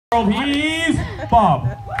He's Bob.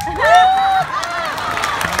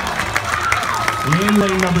 In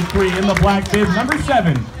lane number 3, in the black bib, number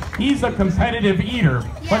 7. He's a competitive eater,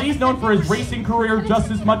 but he's known for his racing career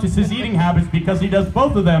just as much as his eating habits because he does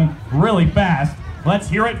both of them really fast. Let's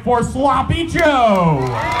hear it for Sloppy Joe.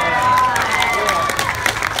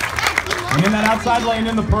 And in that outside lane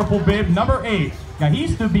in the purple bib, number 8. Now, he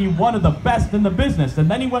used to be one of the best in the business, and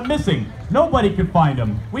then he went missing. Nobody could find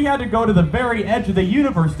him. We had to go to the very edge of the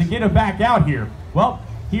universe to get him back out here. Well,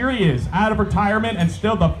 here he is, out of retirement and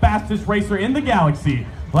still the fastest racer in the galaxy.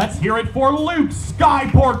 Let's hear it for Luke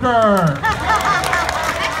Skyporker.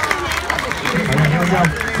 Okay, here we go.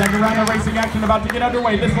 Second round of racing action about to get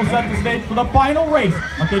underway. This will set the stage for the final race.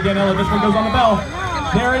 Okay, Daniela, this one goes on the bell.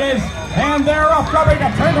 There it is. And they're off. Coming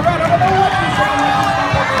up. Turned around. I don't know what he's saying.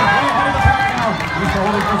 Way ahead of the pack now. He's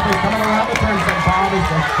holding first base, coming around the turn. Bob is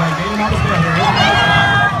just getting on the field here.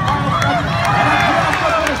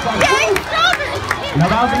 Now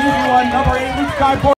that was an easy one. Number 8, Luke Skyporker.